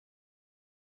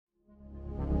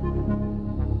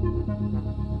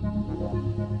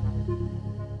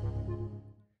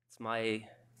my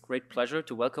great pleasure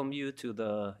to welcome you to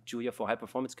the Julia for High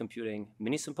Performance Computing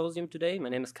mini symposium today. My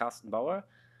name is Carsten Bauer.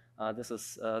 This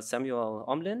is Samuel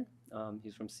Omlin.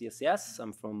 He's from CSCS.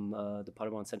 I'm from the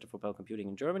Paderborn Center for Parallel Computing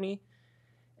in Germany.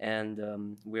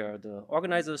 And we are the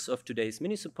organizers of today's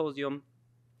mini symposium.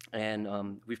 And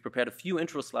we've prepared a few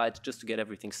intro slides just to get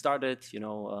everything started,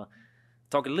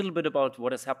 talk a little bit about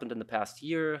what has happened in the past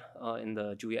year in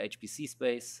the Julia HPC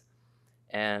space.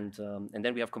 And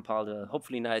then we have compiled a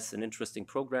hopefully nice and interesting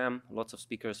program, lots of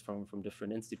speakers from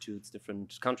different institutes,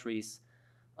 different countries,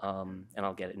 and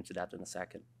I'll get into that in a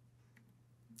second.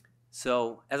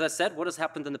 So, as I said, what has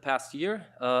happened in the past year?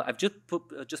 I've just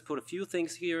put a few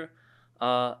things here.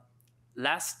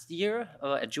 Last year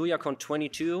at JuliaCon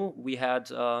 22, we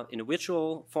had in a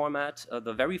virtual format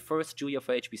the very first Julia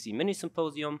for HPC mini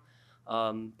symposium.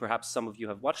 Perhaps some of you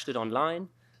have watched it online.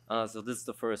 So this is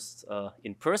the first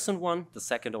in-person one, the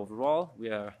second overall. We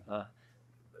are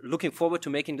looking forward to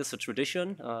making this a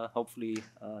tradition. Hopefully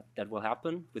that will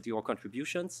happen with your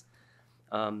contributions.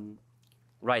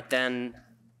 Right then,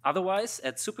 otherwise,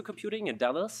 at Supercomputing in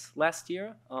Dallas last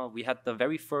year, we had the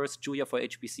very first Julia for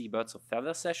HPC Birds of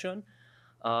Feather session.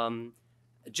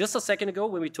 Just a second ago,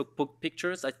 when we took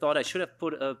pictures, I thought I should have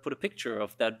put a picture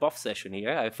of that BOF session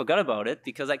here. I forgot about it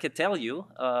because I can tell you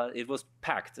it was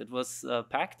packed. It was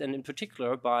packed, and in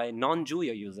particular by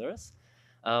non-Julia users,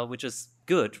 which is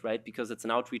good, right? Because it's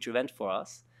an outreach event for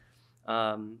us.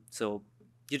 So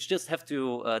you just have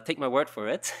to take my word for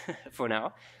it for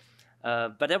now.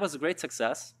 But that was a great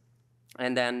success.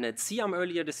 And then at SIAM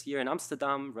earlier this year in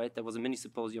Amsterdam, right, there was a mini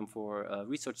symposium for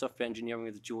research software engineering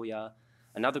with Julia.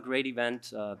 Another great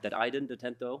event that I didn't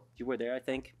attend, though. You were there, I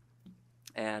think.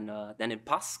 And then in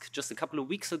PASC, just a couple of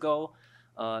weeks ago,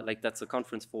 that's a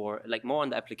conference for more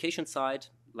on the application side,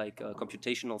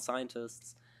 computational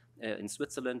scientists in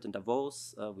Switzerland, in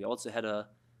Davos. We also had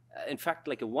in fact,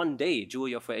 a one-day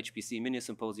Julia for HPC mini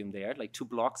symposium there, 2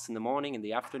 blocks in the morning and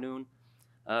the afternoon.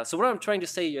 So what I'm trying to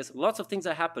say is lots of things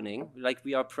are happening.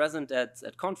 We are present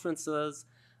at conferences.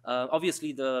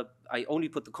 Obviously, I only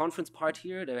put the conference part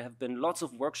here. There have been lots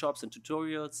of workshops and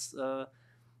tutorials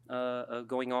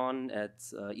going on at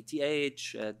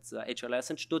ETH, at HLS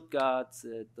in Stuttgart,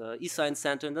 at the eScience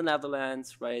Center in the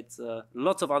Netherlands, right?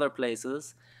 Lots of other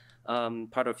places.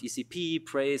 Part of ECP,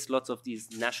 PRAISE, lots of these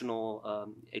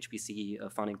national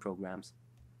HPC funding programs.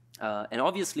 And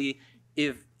obviously,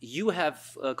 if you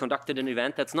have conducted an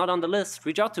event that's not on the list,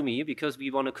 reach out to me because we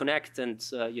want to connect and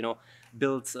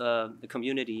build a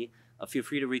community. Feel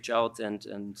free to reach out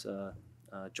and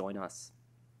join us.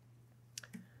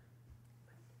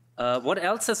 What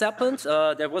else has happened?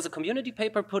 There was a community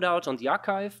paper put out on the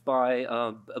archive by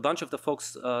a bunch of the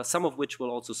folks, some of which will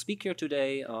also speak here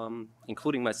today,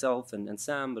 including myself and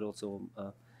Sam, but also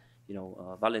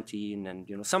Valentin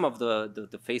and some of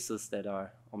the faces that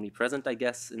are omnipresent, I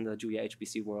guess, in the Julia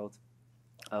HPC world.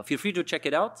 Feel free to check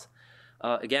it out.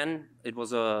 Again, it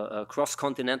was a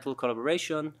cross-continental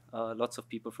collaboration, lots of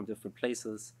people from different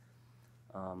places.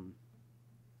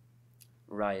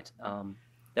 Right.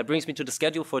 That brings me to the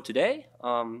schedule for today.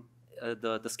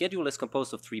 The schedule is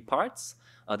composed of 3 parts.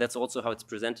 That's also how it's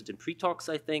presented in pre-talks,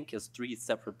 I think, as 3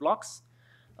 separate blocks.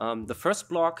 The first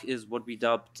block is what we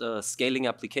dubbed scaling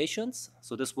applications.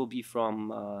 So this will be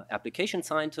from application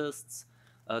scientists,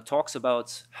 talks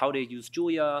about how they use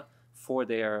Julia for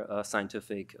their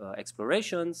scientific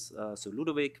explorations. So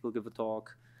Ludovic will give a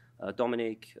talk,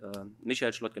 Dominik,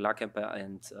 Michael Schlottke-Larkemper,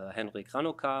 and Henrik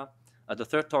Ranoka. The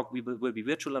third talk will be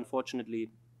virtual,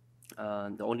 unfortunately,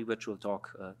 the only virtual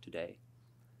talk today.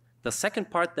 The second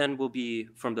part then will be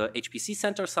from the HPC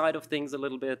Center side of things a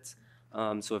little bit.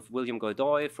 So if William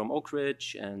Godoy from Oak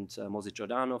Ridge and Moses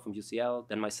Giordano from UCL,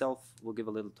 then myself will give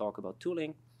a little talk about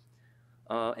tooling.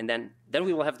 And then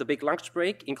we will have the big lunch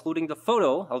break, including the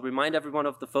photo. I'll remind everyone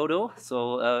of the photo.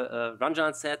 So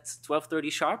Ranjan said 12:30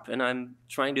 sharp, and I'm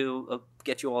trying to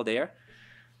get you all there.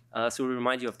 So we'll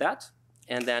remind you of that.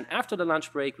 And then after the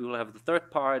lunch break, we will have the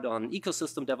third part on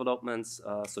ecosystem developments.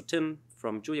 So Tim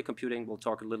from Julia Computing will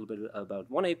talk a little bit about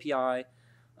OneAPI.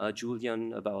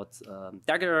 Julian about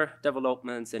Dagger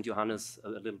developments, and Johannes a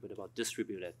little bit about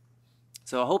distributed.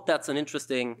 So I hope that's an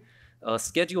interesting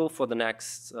schedule for the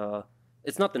next,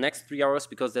 it's not the next 3 hours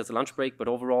because there's a lunch break, but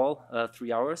overall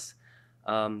 3 hours.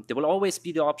 There will always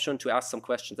be the option to ask some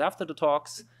questions after the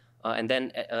talks. And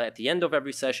then at the end of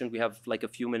every session, we have a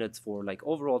few minutes for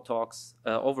overall talks,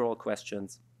 overall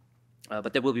questions.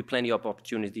 But there will be plenty of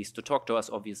opportunities to talk to us,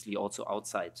 obviously, also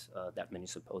outside that mini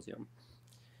symposium.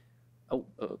 Oh,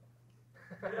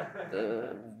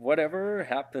 whatever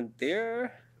happened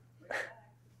there?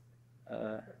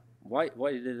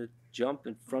 Why did it jump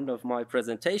in front of my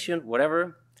presentation,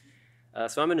 whatever.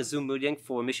 So I'm in a Zoom meeting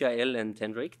for Michael and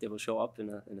Hendrik. They will show up in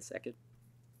a second.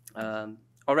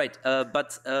 All right,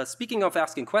 but speaking of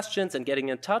asking questions and getting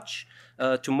in touch,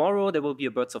 tomorrow there will be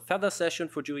a Birds of Feather session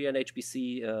for Julia and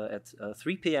HPC at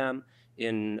 3 p.m.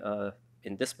 in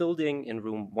this building in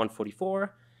room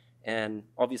 144. And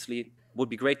obviously, would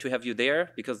be great to have you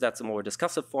there because that's a more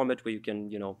discussive format where you can,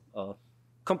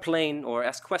 complain or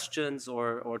ask questions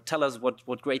or tell us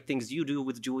what great things you do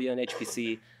with Julia and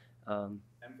HPC.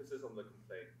 Emphasis on the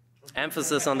complaint.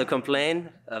 Emphasis on the complaint.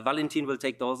 Valentin will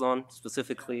take those on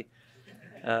specifically.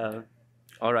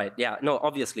 All right. Yeah. No.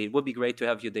 Obviously, it would be great to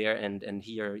have you there and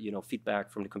hear feedback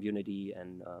from the community,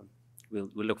 and we'll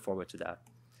look forward to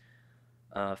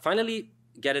that. Finally,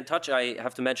 get in touch. I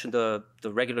have to mention the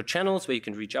regular channels where you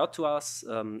can reach out to us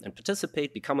and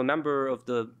participate, become a member of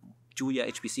the Julia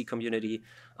HPC community.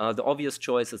 The obvious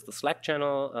choice is the Slack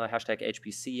channel,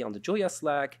 #HPC on the Julia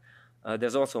Slack.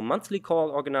 There's also a monthly call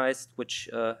organized, which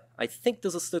I think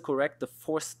this is still correct, the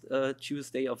fourth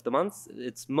Tuesday of the month.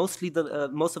 It's mostly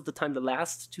most of the time the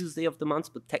last Tuesday of the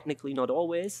month, but technically not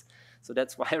always. So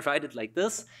that's why I write it like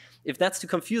this. If that's too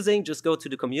confusing, just go to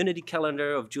the community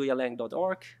calendar of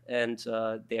julialang.org, and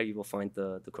there you will find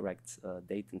the correct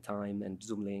date and time and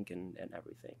Zoom link and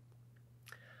everything.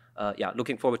 Yeah,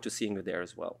 looking forward to seeing you there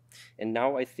as well. And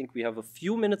now I think we have a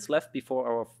few minutes left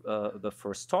before the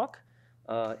first talk.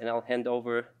 And I'll hand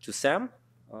over to Sam,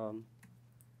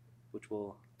 which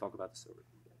will talk about the survey.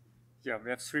 Yeah, we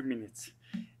have 3 minutes.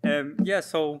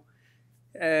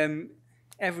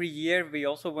 Every year we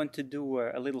also want to do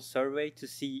a little survey to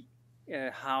see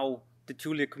how the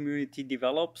Julia community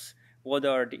develops, what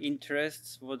are the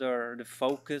interests, what are the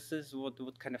focuses,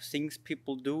 what kind of things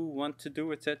people want to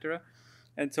do, etc.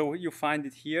 And so you find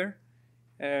it here.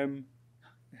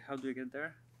 How do we get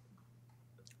there?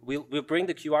 We'll bring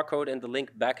the QR code and the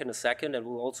link back in a second, and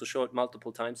we'll also show it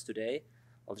multiple times today.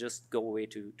 I'll just go away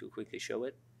to quickly show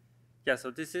it. Yeah, so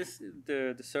this is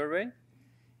the survey.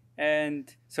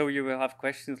 And so you will have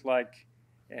questions like,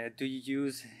 do you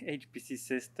use HPC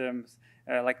systems?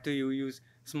 Do you use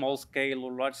small scale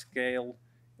or large scale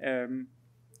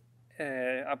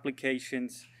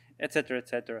applications, etc.,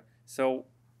 etc. So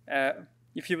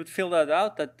if you would fill that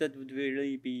out, that would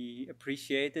really be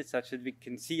appreciated, such that we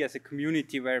can see as a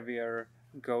community where we are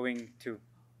going to.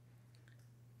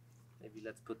 Maybe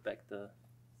let's put back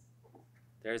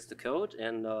there's the code,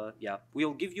 and yeah,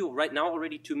 we'll give you right now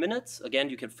already 2 minutes. Again,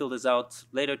 you can fill this out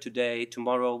later today,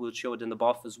 tomorrow. We'll show it in the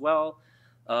BOF as well.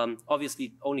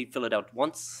 Obviously, only fill it out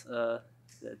once.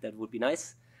 That would be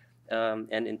nice.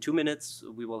 And in 2 minutes,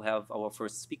 we will have our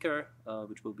first speaker,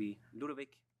 which will be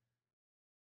Ludovic.